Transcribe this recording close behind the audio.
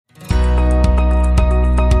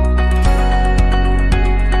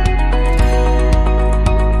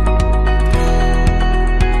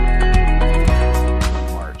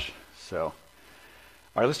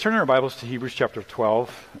All right, let's turn our Bibles to Hebrews chapter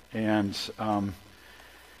 12, and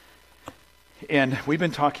we've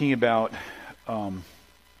been talking about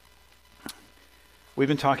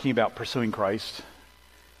pursuing Christ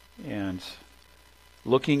and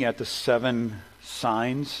looking at the 7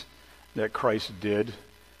 signs that Christ did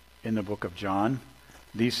in the book of John.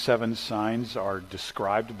 These 7 signs are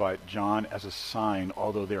described by John as a sign,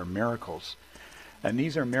 although they are miracles, and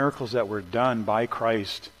these are miracles that were done by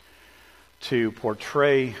Christ to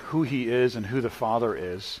portray who he is and who the Father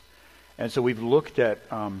is. And so we've looked at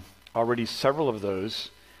already several of those.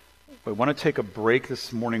 We want to take a break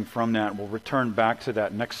this morning from that. We'll return back to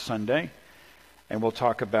that next Sunday, and we'll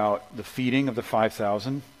talk about the feeding of the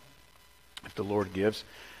 5,000, if the Lord gives.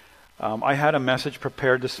 I had a message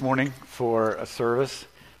prepared this morning for a service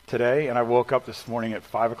today, and I woke up this morning at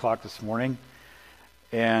 5 o'clock this morning,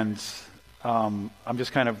 and I'm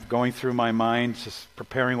just kind of going through my mind, just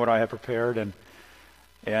preparing what I had prepared,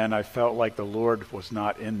 and I felt like the Lord was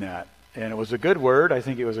not in that. And it was a good word. I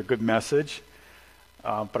think it was a good message.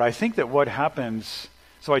 But I think that what happens,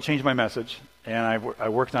 so I changed my message, and I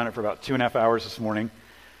worked on it for about 2.5 hours this morning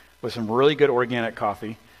with some really good organic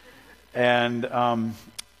coffee. And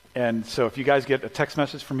so if you guys get a text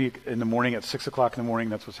message from me in the morning at 6 o'clock in the morning,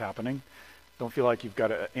 that's what's happening. Don't feel like you've got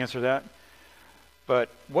to answer that. But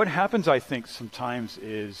what happens, I think, sometimes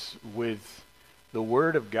is with the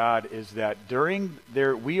Word of God is that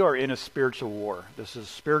we are in a spiritual war. This is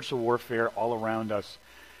spiritual warfare all around us.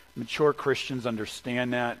 Mature Christians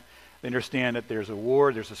understand that. They understand that there's a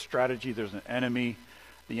war, there's a strategy, there's an enemy.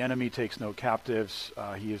 The enemy takes no captives.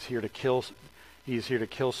 He is here to kill. He is here to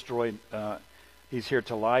kill, destroy. He's here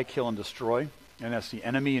to lie, kill, and destroy. And that's the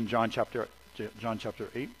enemy in John chapter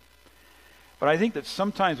 8. But I think that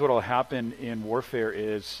sometimes what will happen in warfare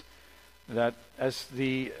is that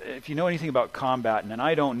if you know anything about combat, and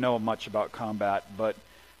I don't know much about combat, but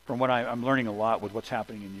from what I'm learning a lot with what's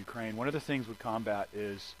happening in Ukraine, one of the things with combat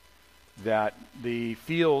is that the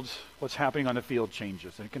field, what's happening on the field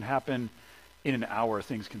changes. And it can happen in an hour,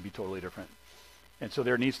 things can be totally different. And so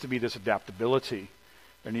there needs to be this adaptability.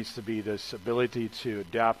 There needs to be this ability to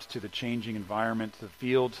adapt to the changing environment, the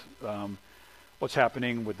field, what's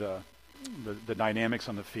happening with the dynamics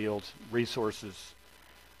on the field, resources,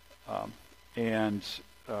 and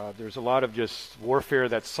there's a lot of just warfare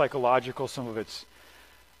that's psychological.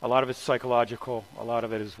 A lot of it's psychological. A lot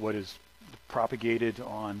of it is what is propagated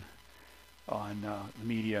on the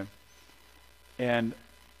media. And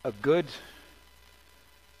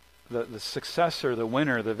the successor, the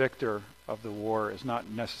winner, the victor of the war is not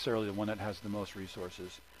necessarily the one that has the most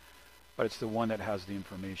resources, but it's the one that has the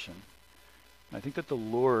information. I think that the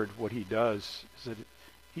Lord, what he does is that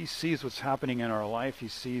he sees what's happening in our life. He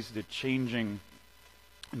sees the changing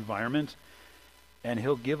environment, and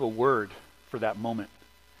he'll give a word for that moment.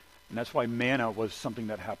 And that's why manna was something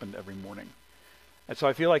that happened every morning. And so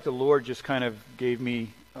I feel like the Lord just kind of gave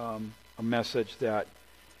me a message that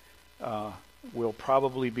will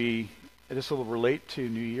probably be, this will relate to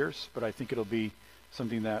New Year's, but I think it'll be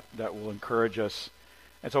something that will encourage us.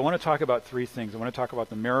 And so I want to talk about 3 things. I want to talk about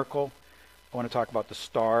the miracle, I want to talk about the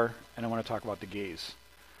star, and I want to talk about the gaze.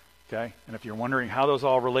 Okay? And if you're wondering how those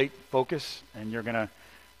all relate, focus, and you're gonna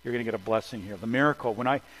get a blessing here. The miracle.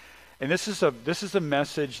 This is a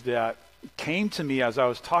message that came to me as I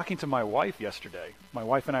was talking to my wife yesterday. My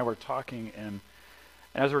wife and I were talking, and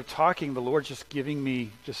as we're talking, the Lord's just giving me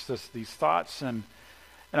just these thoughts, and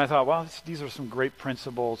I thought, wow, these are some great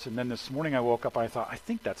principles. And then this morning I woke up, and I thought, I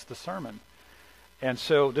think that's the sermon. And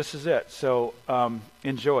so this is it. So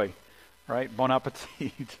enjoy. Right? Bon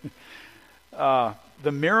appetit.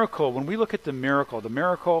 The miracle, when we look at the miracle,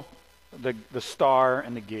 the star,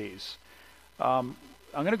 and the gaze. I'm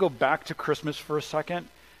going to go back to Christmas for a second.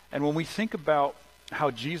 And when we think about how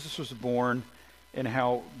Jesus was born and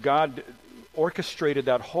how God orchestrated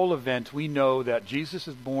that whole event, we know that Jesus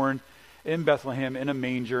is born in Bethlehem in a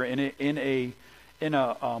manger, in a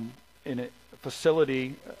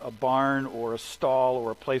facility, a barn or a stall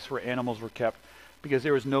or a place where animals were kept, because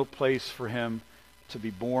there was no place for him to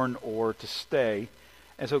be born or to stay.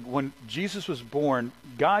 And so when Jesus was born,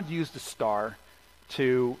 God used the star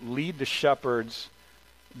to lead the shepherds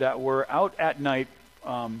that were out at night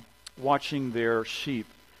watching their sheep.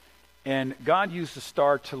 And God used the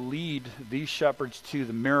star to lead these shepherds to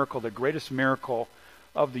the miracle, the greatest miracle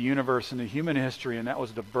of the universe and the human history, and that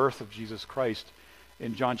was the birth of Jesus Christ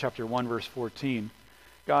in John chapter 1, verse 14.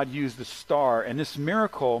 God used the star, and this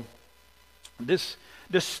miracle, this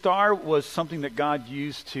star was something that God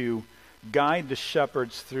used to guide the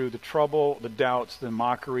shepherds through the trouble, the doubts, the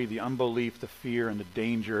mockery, the unbelief, the fear, and the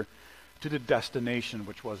danger to the destination,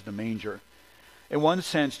 which was the manger. In one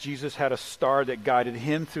sense, Jesus had a star that guided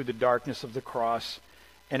him through the darkness of the cross,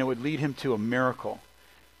 and it would lead him to a miracle.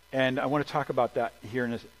 And I want to talk about that here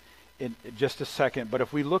in just a second. But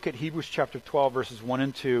if we look at Hebrews chapter 12, verses 1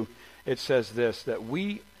 and 2, it says this, that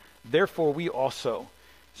therefore we also,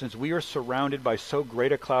 since we are surrounded by so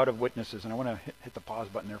great a cloud of witnesses, and I want to hit the pause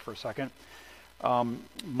button there for a second.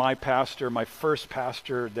 My first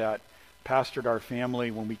pastor that pastored our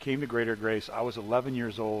family when we came to Greater Grace, I was 11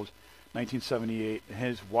 years old, 1978, and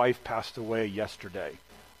his wife passed away yesterday,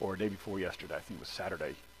 or day before yesterday. I think it was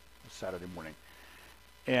Saturday morning.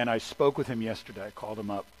 And I spoke with him yesterday. I called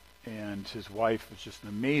him up, and his wife was just an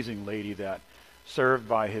amazing lady that served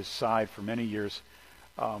by his side for many years.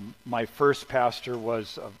 My first pastor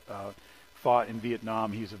fought in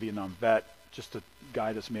Vietnam. He's a Vietnam vet, just a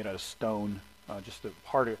guy that's made out of stone, just a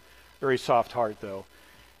very soft heart, though.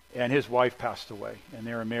 And his wife passed away, and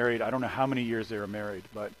they were married. I don't know how many years they were married,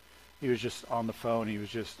 but he was just on the phone.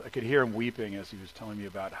 I could hear him weeping as he was telling me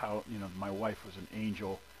about how, my wife was an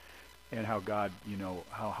angel and how God,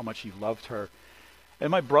 how much he loved her. And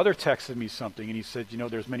my brother texted me something, and he said,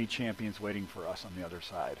 there's many champions waiting for us on the other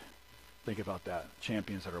side. Think about that.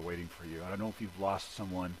 Champions that are waiting for you. I don't know if you've lost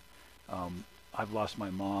someone. I've lost my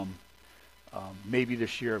mom. Maybe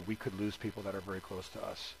this year we could lose people that are very close to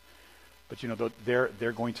us. But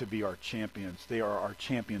they're going to be our champions. They are our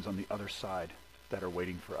champions on the other side that are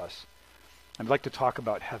waiting for us. I'd like to talk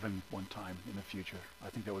about heaven one time in the future. I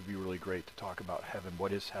think that would be really great to talk about heaven.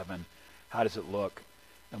 What is heaven? How does it look?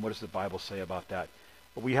 And what does the Bible say about that?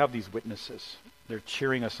 But we have these witnesses. They're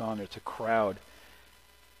cheering us on. It's a crowd.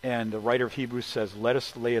 And the writer of Hebrews says, let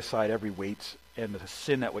us lay aside every weight and the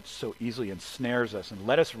sin that which so easily ensnares us, and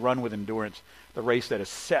let us run with endurance the race that is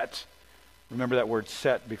set. Remember that word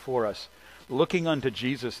set before us. Looking unto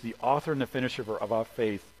Jesus, the author and the finisher of our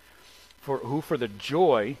faith, who for the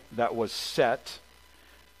joy that was set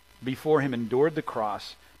before him endured the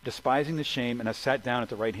cross, despising the shame, and has sat down at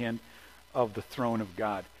the right hand of the throne of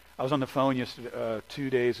God. I was on the phone yesterday, 2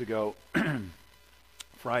 days ago,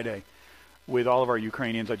 Friday, with all of our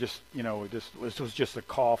Ukrainians. This was just a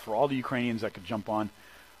call for all the Ukrainians that could jump on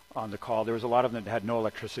the call. There was a lot of them that had no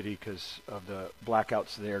electricity because of the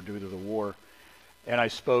blackouts there due to the war. And I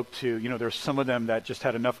spoke to, there's some of them that just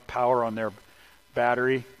had enough power on their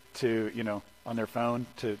battery to, on their phone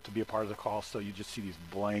to be a part of the call. So you just see these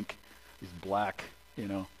black,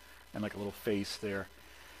 and like a little face there.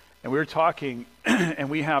 And we were talking, and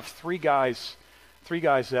we have three guys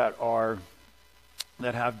that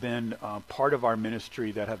have been part of our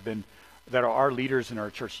ministry, that are our leaders in our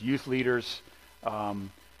church, youth leaders,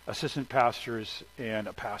 assistant pastors, and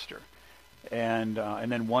a pastor. And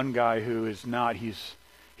then one guy who is not,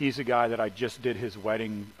 he's a guy that I just did his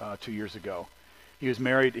wedding 2 years ago. He was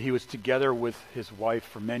married, he was together with his wife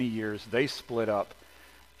for many years. They split up.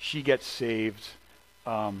 She gets saved.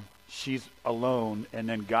 She's alone, and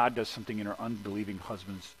then God does something in her unbelieving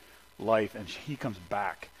husband's life, and he comes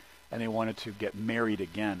back, and they wanted to get married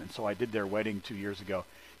again. And so I did their wedding 2 years ago.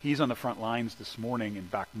 He's on the front lines this morning in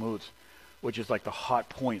Bakhmut, which is like the hot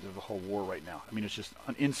point of the whole war right now. I mean, it's just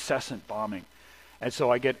an incessant bombing. And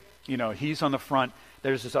so I get, he's on the front.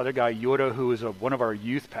 There's this other guy, Yoda, who is one of our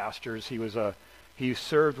youth pastors. He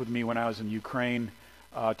served with me when I was in Ukraine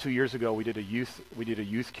 2 years ago. We did a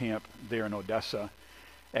youth camp there in Odessa.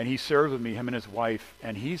 And he served with me, him and his wife,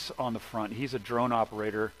 and he's on the front. He's a drone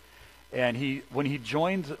operator, and when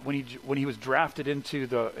he was drafted into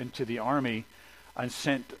the army and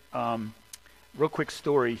sent, real quick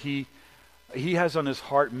story, he has on his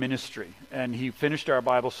heart ministry, and he finished our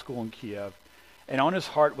Bible school in Kiev, and on his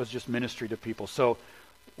heart was just ministry to people. So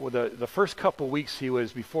the first couple weeks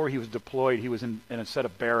before he was deployed, he was in a set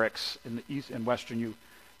of barracks in the east and western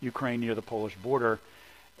Ukraine near the Polish border.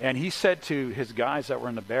 And he said to his guys that were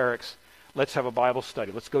in the barracks, let's have a Bible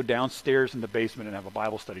study. Let's go downstairs in the basement and have a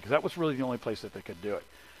Bible study, because that was really the only place that they could do it.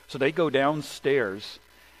 So they go downstairs,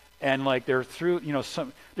 and they're through,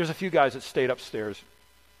 there's a few guys that stayed upstairs.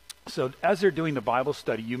 So as they're doing the Bible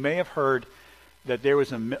study, you may have heard that there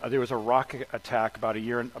was a rocket attack about a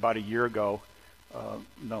year ago,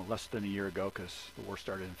 no, less than a year ago, because the war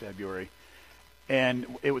started in February. And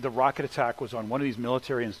the rocket attack was on one of these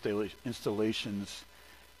military installations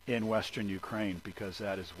in western Ukraine, because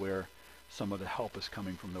that is where some of the help is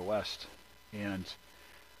coming from the west. And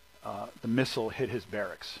the missile hit his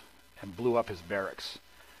barracks and blew up his barracks.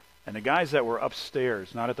 And the guys that were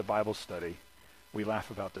upstairs, not at the Bible study, we laugh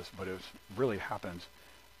about this, but it really happened,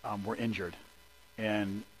 were injured,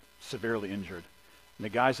 and severely injured. And the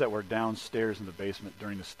guys that were downstairs in the basement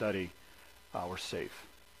during the study were safe.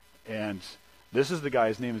 And This is the guy,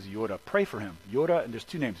 his name is Yoda. Pray for him. Yoda, and there's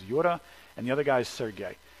two names, Yoda, and the other guy is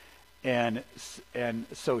Sergei. And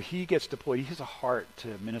so he gets deployed. He has a heart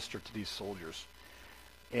to minister to these soldiers.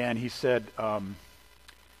 And he said to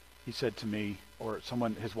me, or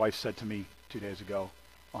his wife said to me 2 days ago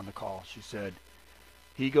on the call, she said,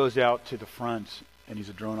 he goes out to the front, and he's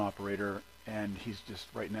a drone operator, and he's just,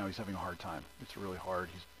 right now, he's having a hard time. It's really hard.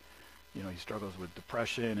 He struggles with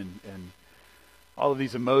depression and all of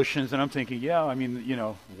these emotions. And I'm thinking, yeah, I mean,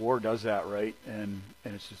 war does that, right? And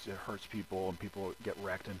it's just, it hurts people, and people get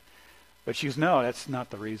wrecked. But she goes, no, that's not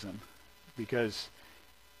the reason. Because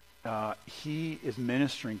he is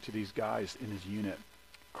ministering to these guys in his unit,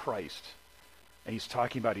 Christ. And he's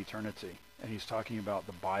talking about eternity. And he's talking about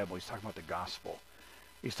the Bible. He's talking about the gospel.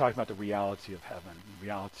 He's talking about the reality of heaven, the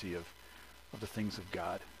reality of the things of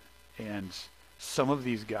God. And some of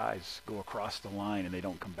these guys go across the line and they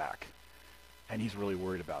don't come back. And he's really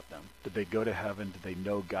worried about them. Did they go to heaven? Did they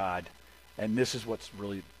know God? And this is what's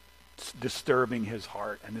really disturbing his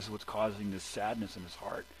heart. And this is what's causing this sadness in his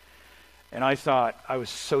heart. And I was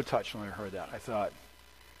so touched when I heard that. I thought,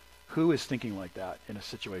 who is thinking like that in a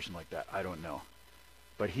situation like that? I don't know.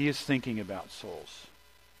 But he is thinking about souls.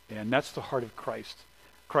 And that's the heart of Christ.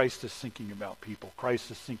 Christ is thinking about people. Christ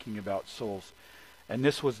is thinking about souls. And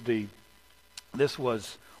this was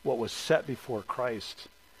what was set before Christ.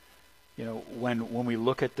 When we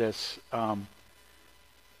look at this,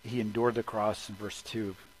 he endured the cross in verse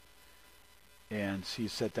 2. And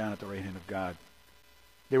he's set down at the right hand of God.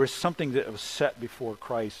 There was something that was set before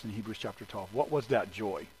Christ in Hebrews chapter 12. What was that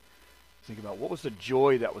joy? Think about, what was the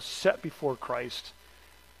joy that was set before Christ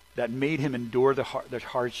that made him endure the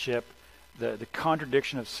hardship, the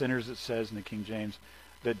contradiction of sinners, it says in the King James,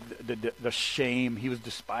 the shame. He was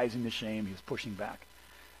despising the shame. He was pushing back.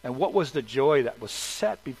 And what was the joy that was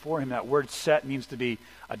set before him? That word set means to be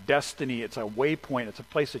a destiny. It's a waypoint. It's a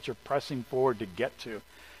place that you're pressing forward to get to.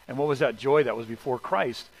 And what was that joy that was before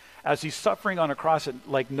Christ? As he's suffering on a cross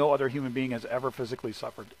like no other human being has ever physically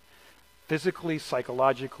suffered. Physically,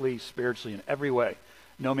 psychologically, spiritually, in every way.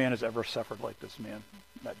 No man has ever suffered like this man,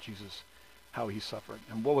 that Jesus, how he suffered.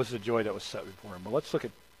 And what was the joy that was set before him? Well, let's look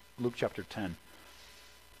at Luke chapter 10.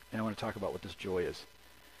 And I want to talk about what this joy is.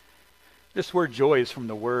 This word joy is from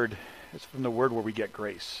the word where we get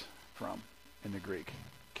grace from in the Greek,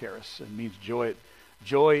 charis. It means joy.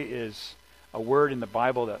 Joy is a word in the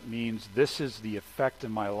Bible that means this is the effect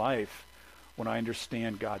in my life when I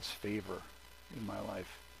understand God's favor in my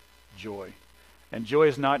life. Joy. And joy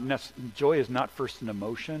is not first an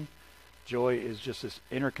emotion. Joy is just this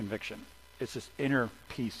inner conviction. It's this inner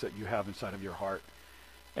peace that you have inside of your heart.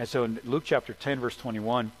 And so in Luke chapter 10, verse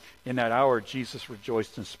 21, in that hour, Jesus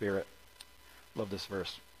rejoiced in spirit. Love this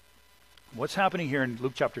verse. What's happening here in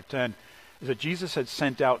Luke chapter 10 is that Jesus had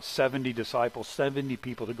sent out 70 disciples, 70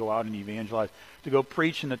 people to go out and evangelize, to go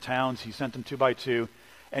preach in the towns. He sent them 2 by 2,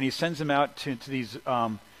 and he sends them out into these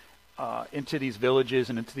villages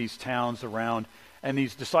and into these towns around. And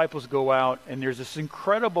these disciples go out, and there's this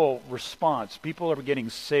incredible response. People are getting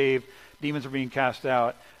saved. Demons are being cast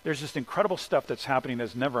out. There's this incredible stuff that's happening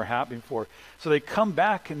that's never happened before. So they come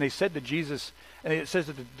back, and they said to Jesus, and it says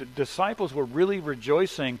that the disciples were really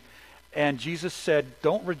rejoicing. And Jesus said,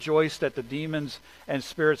 don't rejoice that the demons and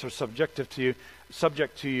spirits are subject to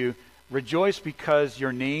you. Rejoice because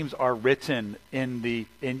your names are written in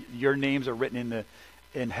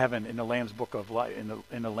heaven, in the Lamb's book of life,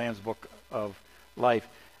 in the Lamb's book of life,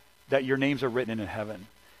 that your names are written in heaven.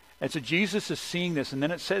 And so Jesus is seeing this, and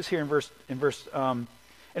then it says here in verse, and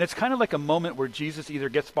it's kind of like a moment where Jesus either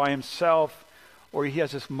gets by himself or he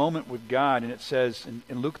has this moment with God. And it says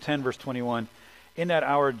in Luke 10, verse 21, in that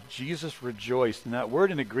hour, Jesus rejoiced. And that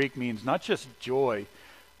word in the Greek means not just joy,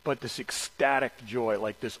 but this ecstatic joy,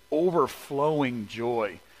 like this overflowing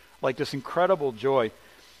joy, like this incredible joy.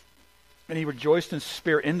 And he rejoiced in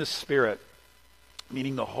the Spirit,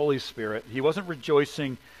 meaning the Holy Spirit. He wasn't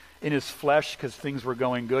rejoicing in his flesh because things were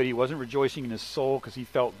going good. He wasn't rejoicing in his soul because he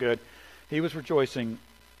felt good. He was rejoicing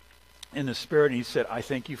in the Spirit. And he said, I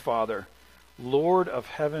thank you, Father, Lord of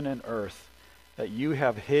heaven and earth, that you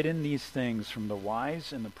have hidden these things from the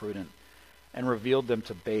wise and the prudent and revealed them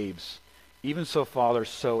to babes. Even so, Father,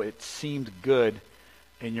 so it seemed good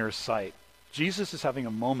in your sight. Jesus is having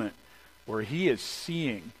a moment where he is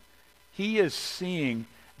seeing his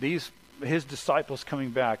disciples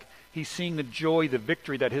coming back. He's seeing the joy, the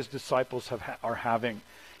victory that his disciples are having.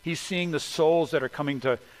 He's seeing the souls that are coming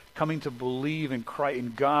to believe in Christ,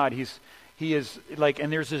 in God. He is like,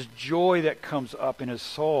 and there's this joy that comes up in his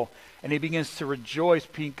soul, and he begins to rejoice.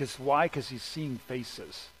 Because why? Because he's seeing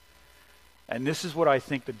faces. And this is what I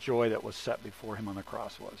think the joy that was set before him on the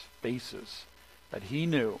cross was. Faces. that he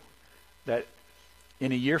knew that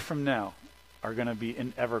in a year from now are going to be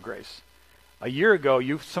in Evergrace. A year ago,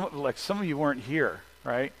 some of you weren't here,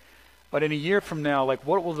 right? But in a year from now, like,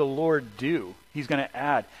 what will the Lord do? He's going to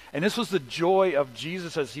add. And this was the joy of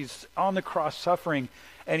Jesus as he's on the cross suffering,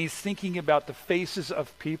 and he's thinking about the faces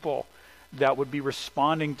of people that would be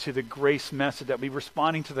responding to the grace message, that would be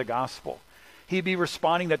responding to the gospel. He'd be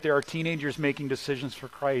responding that there are teenagers making decisions for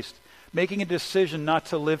Christ, making a decision not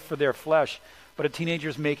to live for their flesh, but a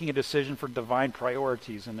teenager's making a decision for divine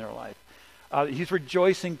priorities in their life. He's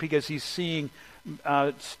rejoicing because he's seeing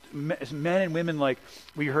men and women, like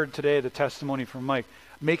we heard today, the testimony from Mike,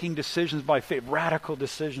 making decisions by faith, radical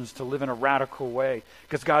decisions to live in a radical way,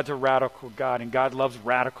 because God's a radical God, and God loves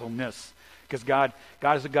radicalness, because God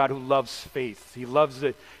is a God who loves faith. He loves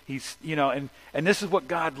it. And this is what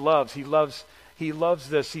God loves. He loves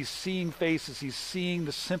this. He's seeing faces. He's seeing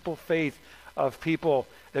the simple faith of people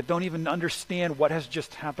that don't even understand what has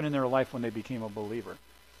just happened in their life when they became a believer.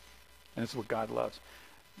 And this is what God loves.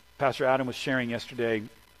 Pastor Adam was sharing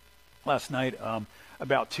last night,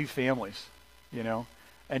 about two families,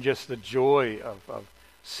 and just the joy of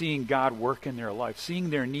seeing God work in their life, seeing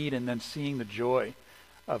their need, and then seeing the joy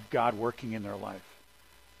of God working in their life.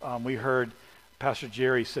 We heard Pastor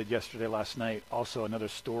Jerry said last night, also another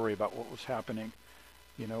story about what was happening,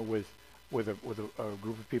 with a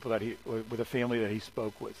group of people with a family that he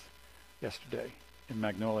spoke with yesterday in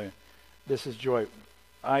Magnolia. This is joy.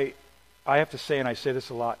 I have to say, and I say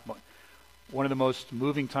this a lot, but one of the most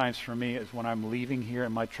moving times for me is when I'm leaving here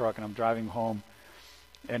in my truck and I'm driving home,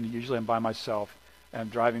 and usually I'm by myself, and I'm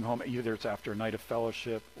driving home, either it's after a night of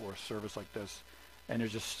fellowship or a service like this, and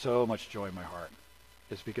there's just so much joy in my heart.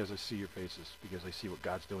 It's because I see your faces, because I see what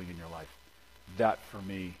God's doing in your life. That, for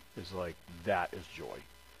me, that is joy.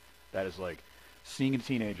 That is like seeing a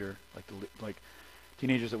teenager, like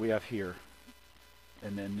teenagers that we have here,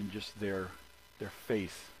 and then just their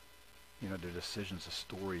faith, their decisions, the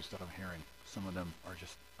stories that I'm hearing. Some of them are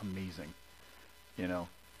just amazing.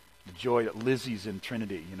 The joy that Lizzie's in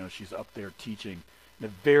Trinity, she's up there teaching in a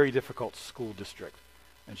very difficult school district,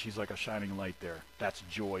 and she's like a shining light there. That's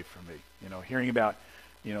joy for me. Hearing about,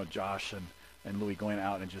 Josh and Louis going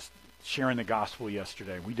out and just sharing the gospel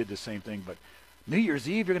yesterday. We did the same thing, but New Year's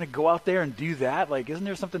Eve, you're going to go out there and do that? Like, isn't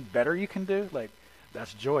there something better you can do? Like,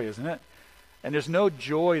 that's joy, isn't it? And there's no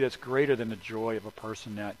joy that's greater than the joy of a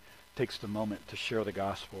person that takes the moment to share the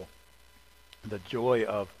gospel. The joy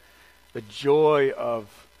of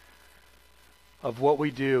what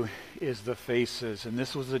we do is the faces. And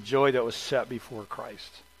this was the joy that was set before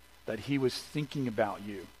Christ, that he was thinking about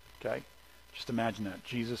you. Okay? Just imagine that.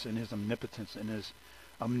 Jesus in his omnipotence, in his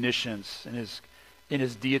omniscience, in his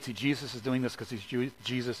deity. Jesus is doing this because he's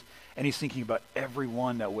Jesus, and he's thinking about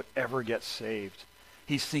everyone that would ever get saved.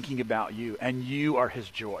 He's thinking about you, and you are his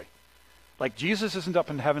joy. Like, Jesus isn't up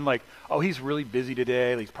in heaven like, oh, he's really busy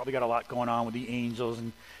today. He's probably got a lot going on with the angels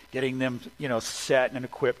and getting them, set and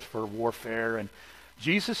equipped for warfare. And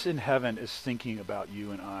Jesus in heaven is thinking about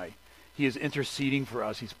you and I. He is interceding for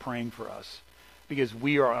us. He's praying for us because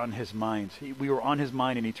we are on his mind. We were on his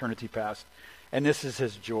mind in eternity past. And this is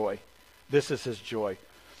his joy. This is his joy.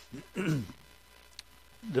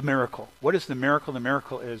 The miracle. What is the miracle? The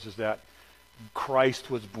miracle is that Christ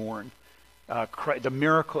was born. The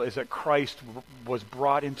miracle is that Christ was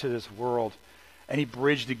brought into this world, and he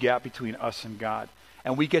bridged the gap between us and God.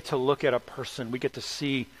 And we get to look at a person. We get to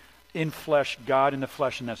see in flesh, God in the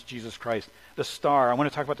flesh, and that's Jesus Christ. The star, I want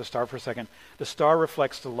to talk about the star for a second. The star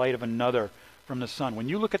reflects the light of another from the sun. When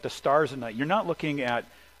you look at the stars at night, you're not looking at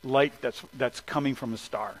light that's coming from the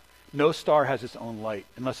star. No star has its own light,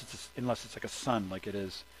 unless it's like a sun, like it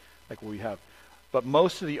is, like what we have. But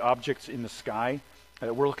most of the objects in the sky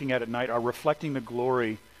that we're looking at night are reflecting the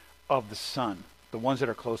glory of the sun, the ones that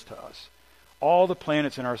are close to us. All the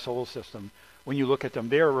planets in our solar system, when you look at them,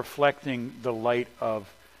 they are reflecting the light of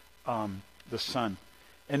the sun.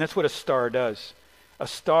 And that's what a star does. A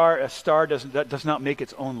star does not make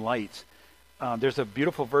its own light. There's a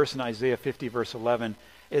beautiful verse in Isaiah 50, verse 11.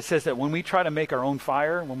 It says that when we try to make our own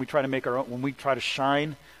fire, when we try to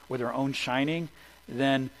shine with our own shining,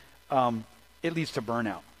 then it leads to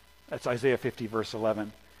burnout. That's Isaiah 50, verse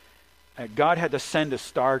 11. God had to send a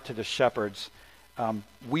star to the shepherds.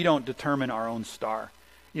 We don't determine our own star.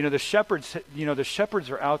 The shepherds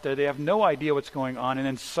are out there. They have no idea what's going on, and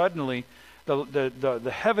then suddenly,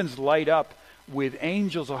 the heavens light up with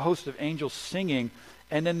angels, a host of angels singing,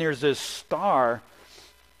 and then there's this star,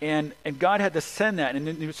 and God had to send that. And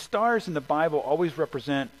the stars in the Bible always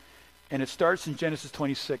represent, and it starts in Genesis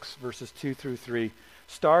 26, verses 2 through 3.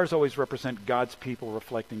 Stars always represent God's people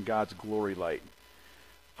reflecting God's glory light.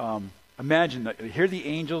 I Imagine that. Hear the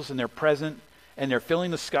angels and they're present and they're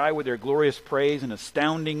filling the sky with their glorious praise and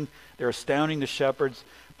they're astounding the shepherds.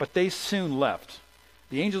 But they soon left.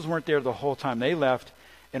 The angels weren't there the whole time. They left,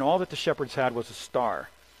 and all that the shepherds had was a star.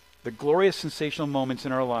 The glorious sensational moments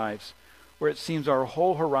in our lives where it seems our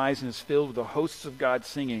whole horizon is filled with the hosts of God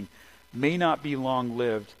singing may not be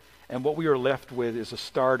long-lived, and what we are left with is a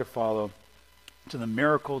star to follow to the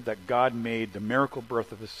miracle that God made, the miracle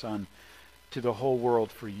birth of his Son, to the whole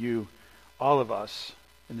world for you, all of us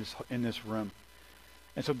in this room.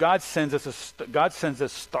 And so God sends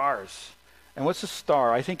us stars. And what's a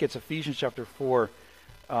star? I think it's Ephesians chapter 4,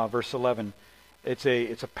 verse 11. It's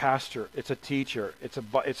a pastor. It's a teacher.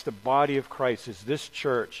 It's the body of Christ. It's this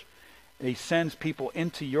church. And he sends people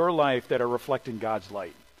into your life that are reflecting God's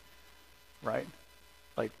light. Right?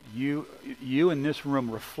 Like you in this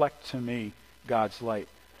room reflect to me God's light.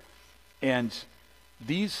 And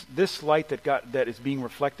this light that is being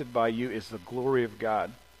reflected by you is the glory of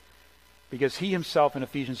God. Because he himself in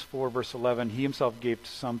Ephesians 4 verse 11, he himself gave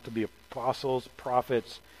some to be apostles,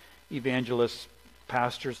 prophets, evangelists,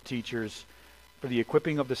 pastors, teachers, for the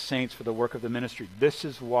equipping of the saints for the work of the ministry. This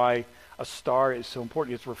is why a star is so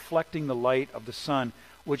important. It's reflecting the light of the sun,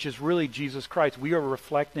 which is really Jesus Christ. We are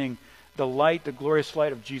reflecting the light, the glorious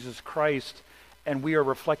light of Jesus Christ, and we are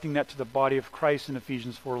reflecting that to the body of Christ in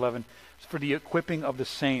Ephesians 4:11. It's for the equipping of the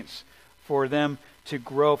saints, for them to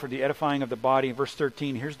grow, for the edifying of the body. In verse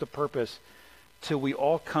 13, here's the purpose: till we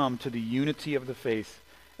all come to the unity of the faith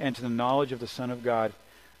and to the knowledge of the Son of God.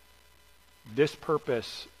 This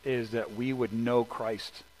purpose is that we would know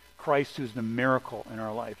Christ. Christ, who's the miracle in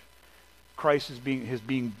our life. Christ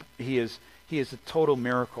he is a total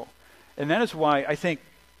miracle. And that is why I think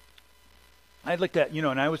I looked at,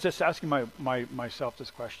 and I was just asking myself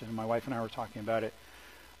this question, and my wife and I were talking about it.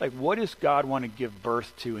 Like, what does God want to give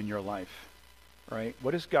birth to in your life? Right?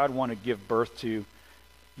 What does God want to give birth to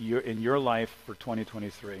in your life for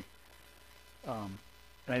 2023? And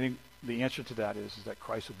I think the answer to that is that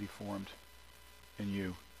Christ would be formed in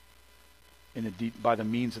you by the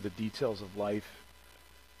means of the details of life,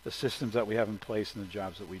 the systems that we have in place, and the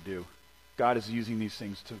jobs that we do. God is using these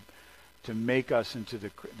things to make us into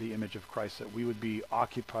the image of Christ, that we would be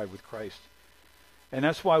occupied with Christ. And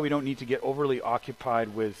that's why we don't need to get overly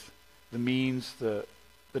occupied with the means, the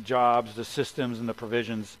jobs, the systems, and the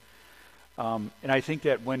provisions. And I think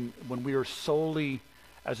that when we are solely,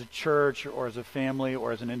 as a church or as a family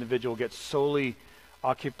or as an individual, get solely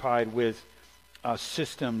occupied with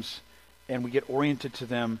systems and we get oriented to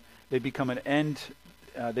them, they become an end.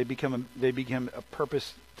 They become a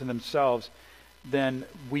purpose to themselves. Then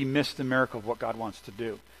we miss the miracle of what God wants to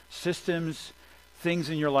do. Systems, things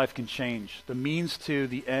in your life can change. The means to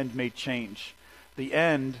the end may change. The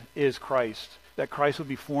end is Christ. That Christ would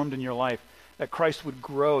be formed in your life. That Christ would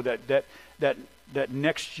grow. That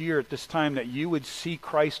next year at this time that you would see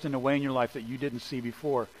Christ in a way in your life that you didn't see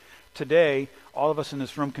before. Today, all of us in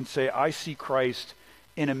this room can say, I see Christ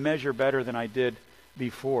in a measure better than I did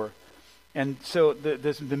before. And so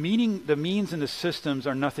the means and the systems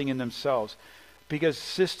are nothing in themselves, because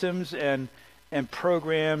systems and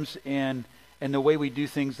programs and the way we do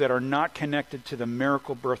things that are not connected to the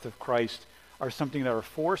miracle birth of Christ are something that are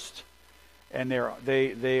forced, and they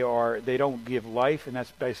don't give life, and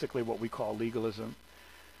that's basically what we call legalism.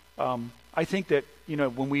 I think that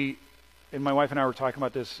and my wife and I were talking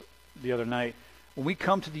about this the other night. When we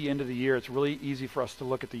come to the end of the year, it's really easy for us to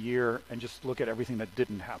look at the year and just look at everything that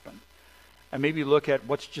didn't happen. And maybe look at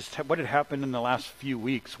what had happened in the last few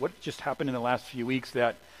weeks. What just happened in the last few weeks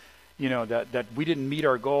that we didn't meet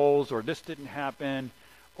our goals, or this didn't happen,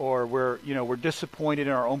 or we're disappointed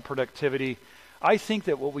in our own productivity. I think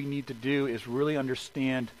that what we need to do is really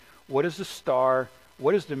understand what is the star,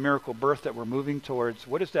 what is the miracle birth that we're moving towards,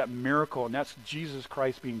 what is that miracle, and that's Jesus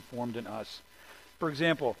Christ being formed in us. For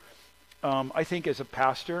example, I think as a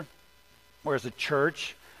pastor or as a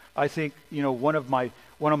church, I think one of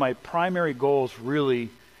my primary goals really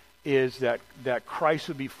is that Christ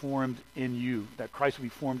would be formed in you, that Christ would be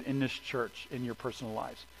formed in this church, in your personal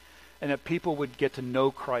lives, and that people would get to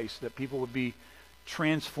know Christ, that people would be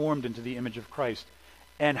transformed into the image of Christ.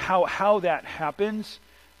 And how that happens,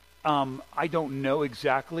 I don't know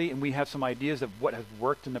exactly, and we have some ideas of what has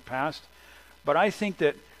worked in the past, but I think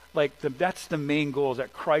that that's the main goal, is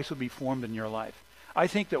that Christ would be formed in your life. I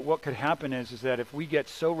think that what could happen is that if we get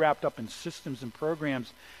so wrapped up in systems and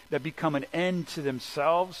programs that become an end to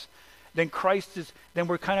themselves, then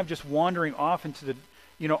we're kind of just wandering off into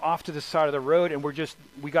off to the side of the road, and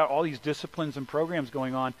we got all these disciplines and programs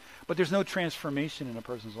going on, but there's no transformation in a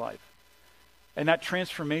person's life. And that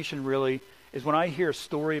transformation really is when I hear a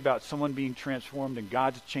story about someone being transformed and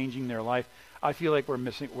God's changing their life, I feel like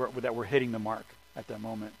that we're hitting the mark at that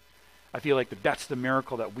moment. I feel like that's the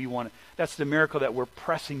miracle that we want. That's the miracle that we're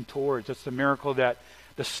pressing towards. That's the miracle that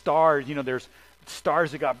the stars, there's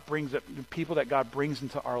stars that God brings, people that God brings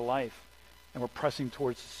into our life. And we're pressing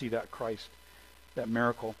towards to see that Christ, that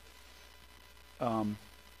miracle. When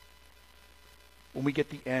we get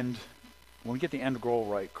the end goal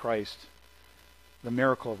right, Christ, the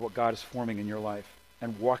miracle of what God is forming in your life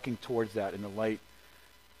and walking towards that in the light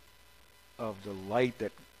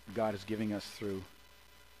that God is giving us through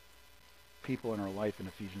people in our life in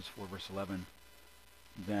Ephesians 4 verse 11,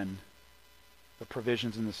 then the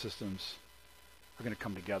provisions and the systems are going to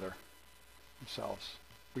come together themselves.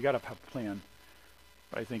 We got to have a plan,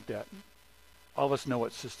 but I think that all of us know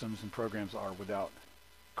what systems and programs are without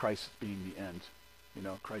Christ being the end,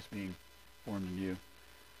 Christ being formed in you.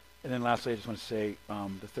 And then lastly, I just want to say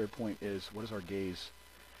the third point is, what is our gaze?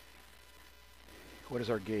 What is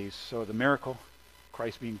our gaze? So the miracle,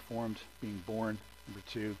 Christ being formed, being born. Number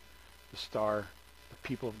 2, the star, the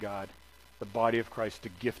people of God, the body of Christ, the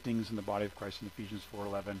giftings in the body of Christ in Ephesians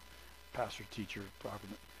 4:11, pastor, teacher, prophet,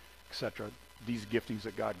 etc. These giftings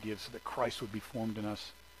that God gives so that Christ would be formed in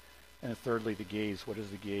us. And thirdly, the gaze. What is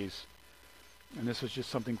the gaze? And this was just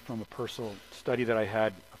something from a personal study that I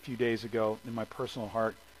had a few days ago in my personal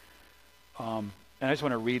heart. And I just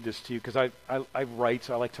want to read this to you because I write,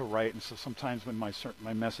 so I like to write, and so sometimes when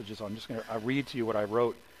my messages, I read to you what I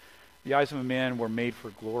wrote. The eyes of a man were made for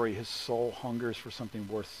glory. His soul hungers for something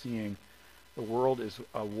worth seeing. The world is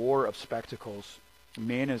a war of spectacles.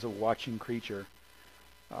 Man is a watching creature.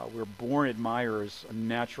 We're born admirers, a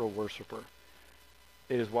natural worshiper.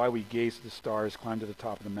 It is why we gaze at the stars, climb to the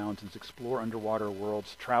top of the mountains, explore underwater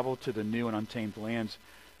worlds, travel to the new and untamed lands,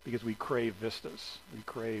 because we crave vistas. We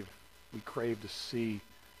crave to see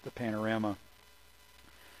the panorama.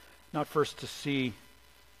 Not first to see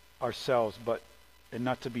ourselves, and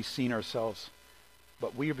not to be seen ourselves,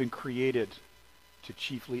 but we have been created to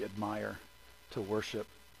chiefly admire, to worship.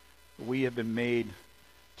 We have been made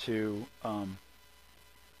to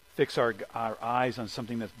fix our eyes on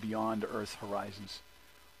something that's beyond Earth's horizons.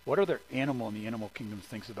 What other animal in the animal kingdom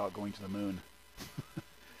thinks about going to the moon?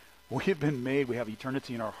 We have been made, we have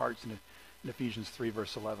eternity in our hearts in Ephesians 3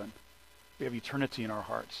 verse 11. We have eternity in our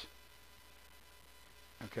hearts.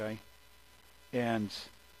 Okay? And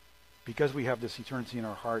because we have this eternity in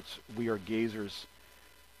our hearts, we are gazers.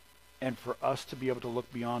 And for us to be able to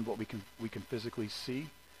look beyond what we can physically see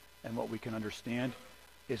and what we can understand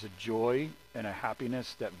is a joy and a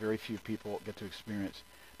happiness that very few people get to experience.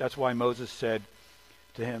 That's why Moses said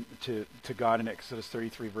to God in Exodus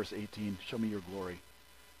 33 verse 18, "Show me your glory.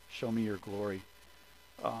 Show me your glory."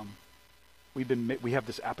 We have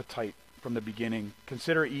this appetite from the beginning.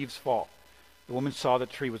 Consider Eve's fall. The woman saw the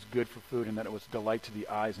tree was good for food and that it was delight to the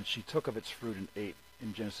eyes, and she took of its fruit and ate,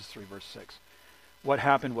 in Genesis 3 verse 6. What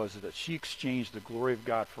happened was that she exchanged the glory of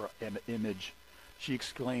God for an image. She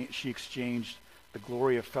exchanged the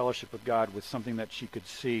glory of fellowship with God with something that she could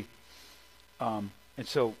see. And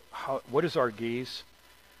so what is our gaze?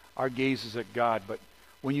 Our gaze is at God. But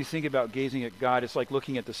when you think about gazing at God, it's like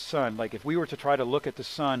looking at the sun. Like if we were to try to look at the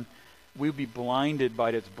sun, we would be blinded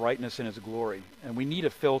by its brightness and its glory. And we need a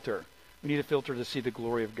filter. We need a filter to see the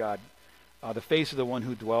glory of God. The face of the one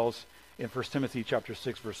who dwells in 1 Timothy chapter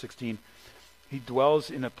 6, verse 16. He dwells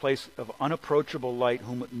in a place of unapproachable light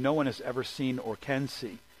whom no one has ever seen or can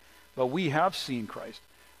see. But we have seen Christ.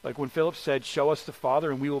 Like when Philip said, "Show us the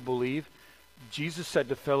Father and we will believe," Jesus said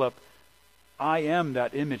to Philip, "I am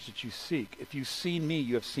that image that you seek. If you've seen me,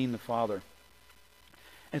 you have seen the Father."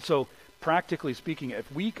 And so, practically speaking, if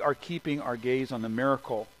we are keeping our gaze on the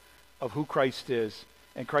miracle of who Christ is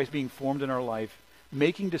and Christ being formed in our life,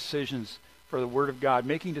 making decisions for the Word of God,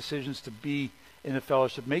 making decisions to be in the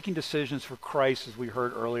fellowship, making decisions for Christ, as we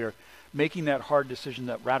heard earlier, making that hard decision,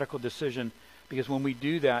 that radical decision, because when we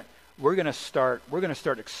do that, we're going to start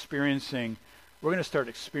experiencing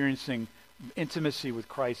intimacy with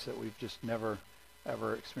Christ that we've just never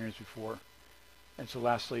ever experienced before. And so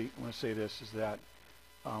lastly, I want to say this, is that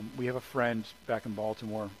we have a friend back in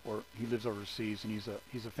Baltimore, or he lives overseas, and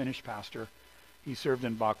he's a Finnish pastor. He served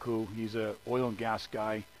in Baku. He's an oil and gas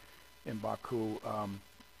guy in Baku.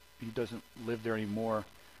 He doesn't live there anymore,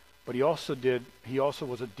 but he also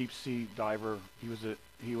was a deep sea diver.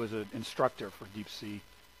 He was an instructor for deep sea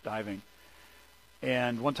diving.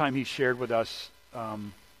 And one time he shared with us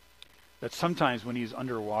that sometimes when he's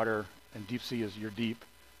underwater, and deep sea is you're deep,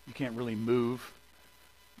 you can't really move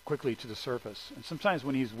quickly to the surface. And sometimes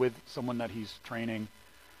when he's with someone that he's training,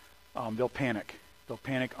 they'll panic. They'll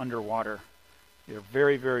panic underwater They're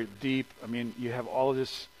very, very deep. I mean, you have all of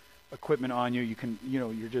this equipment on you. You can,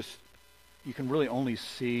 you can really only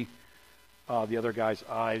see the other guy's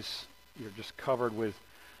eyes. You're just covered with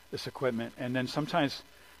this equipment. And then sometimes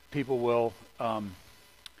people will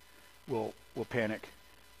panic.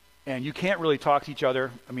 And you can't really talk to each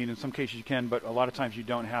other. I mean, in some cases you can, but a lot of times you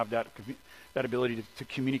don't have that ability to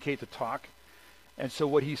communicate, to talk. And so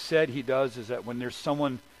what he said he does is that when there's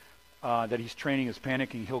someone that he's training is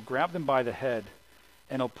panicking, he'll grab them by the head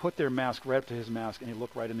and he'll put their mask right up to his mask and he'll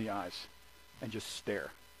look right in the eyes and just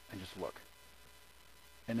stare and just look.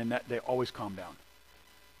 And then they always calm down.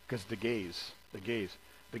 Because the gaze of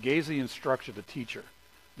the instructor, the teacher,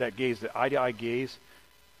 that gaze, the eye-to-eye gaze,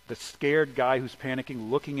 the scared guy who's panicking,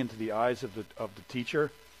 looking into the eyes of the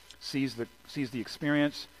teacher, sees the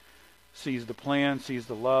experience, sees the plan, sees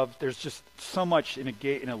the love. There's just so much in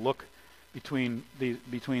a look between the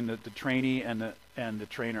trainee and the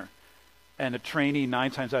trainer. And the trainee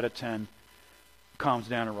 9 times out of 10 calms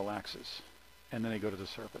down and relaxes, and then they go to the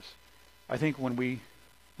surface. I think when we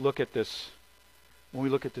look at this new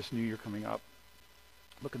year coming up,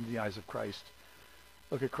 look into the eyes of Christ.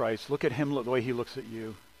 Look at Christ. Look at him, the way he looks at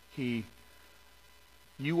you.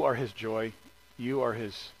 You are his joy. You are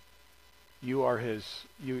his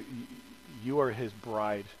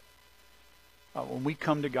bride. When we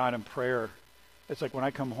come to God in prayer, it's like when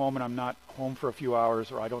I come home and I'm not home for a few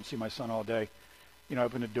hours, or I don't see my son all day. I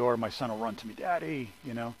open the door, my son will run to me, Daddy.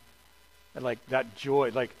 And like that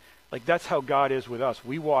joy, like that's how God is with us.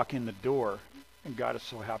 We walk in the door, and God is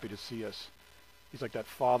so happy to see us. He's like that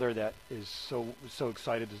father that is so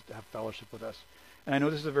excited to have fellowship with us. And I know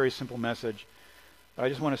this is a very simple message, but I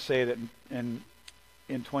just want to say that in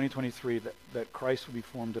 2023 that Christ would be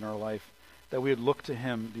formed in our life, that we would look to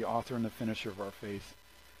him, the author and the finisher of our faith.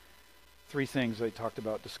 3 things I talked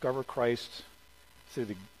about. Discover Christ through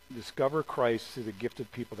the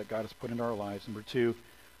gifted people that God has put into our lives. Number 2,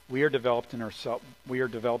 we are developing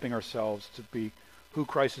ourselves to be who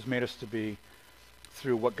Christ has made us to be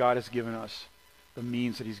through what God has given us, the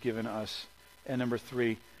means that he's given us. And number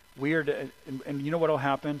 3, and you know what will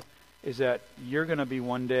happen is that you're going to be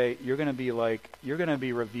one day, you're going to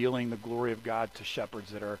be revealing the glory of God to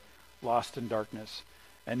shepherds that are lost in darkness.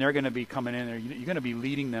 And they're going to be coming in there. You're going to be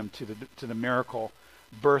leading them to the miracle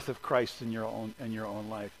birth of Christ in your own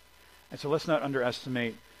life. And so let's not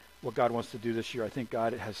underestimate what God wants to do this year. I think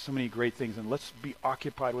God has so many great things, and let's be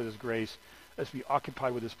occupied with his grace. Let's be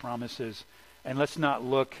occupied with his promises. And let's not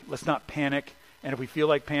panic. And if we feel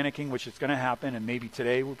like panicking, which is going to happen, and maybe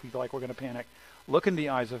today we feel like we're going to panic, look in the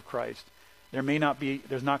eyes of Christ. There's not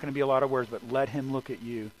going to be a lot of words, but let him look at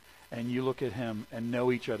you, and you look at him, and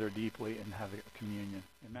know each other deeply and have a communion.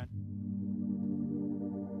 Amen.